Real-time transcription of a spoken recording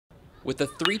With a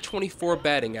 .324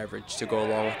 batting average to go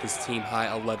along with his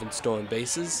team-high 11 stolen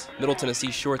bases, Middle Tennessee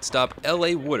shortstop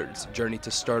L.A. Woodard's journey to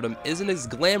stardom isn't as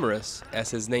glamorous as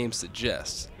his name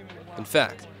suggests. In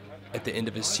fact, at the end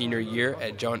of his senior year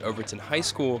at John Overton High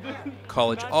School,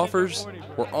 college offers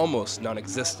were almost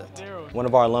non-existent. One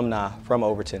of our alumni from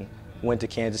Overton went to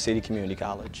Kansas City Community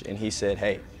College, and he said,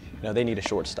 hey, they need a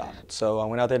shortstop. So I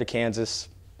went out there to Kansas,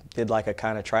 did like a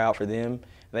kind of tryout for them.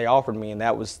 They offered me, and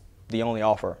that was the only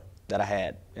offer that I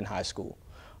had in high school.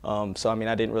 So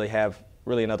I didn't really have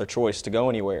another choice to go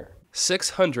anywhere.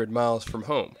 600 miles from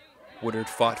home, Woodard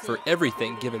fought for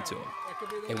everything given to him.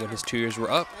 And when his 2 years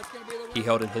were up, he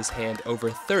held in his hand over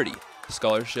 30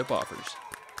 scholarship offers,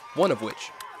 one of which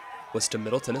was to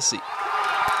Middle Tennessee.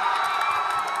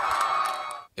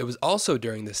 It was also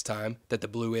during this time that the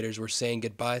Blue Raiders were saying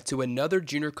goodbye to another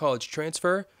junior college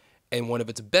transfer and one of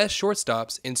its best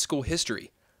shortstops in school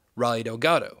history, Riley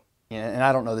Delgado. And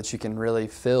I don't know that you can really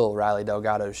fill Riley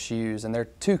Delgado's shoes, and they're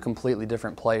two completely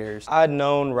different players. I'd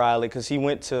known Riley because he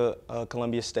went to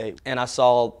Columbia State, and I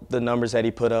saw the numbers that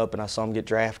he put up, and I saw him get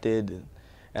drafted,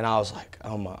 and I was like,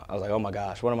 oh my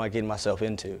gosh, what am I getting myself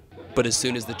into? But as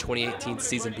soon as the 2018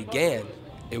 season began,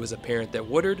 it was apparent that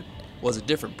Woodard was a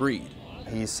different breed.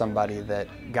 He's somebody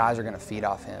that guys are going to feed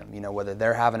off him, whether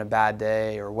they're having a bad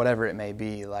day or whatever it may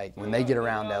be. Like, when they get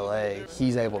around LA,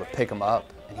 he's able to pick them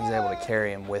up, and he's able to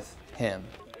carry them with him.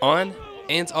 On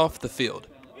and off the field,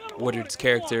 Woodard's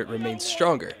character remains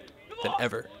stronger than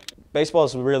ever. Baseball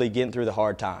is really getting through the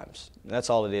hard times. That's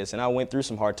all it is, and I went through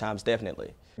some hard times,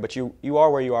 definitely. But you are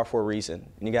where you are for a reason,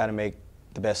 and you got to make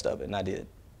the best of it, and I did.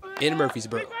 In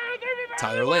Murfreesboro,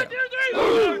 Tyler Lamb,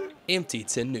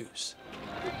 MT10 News.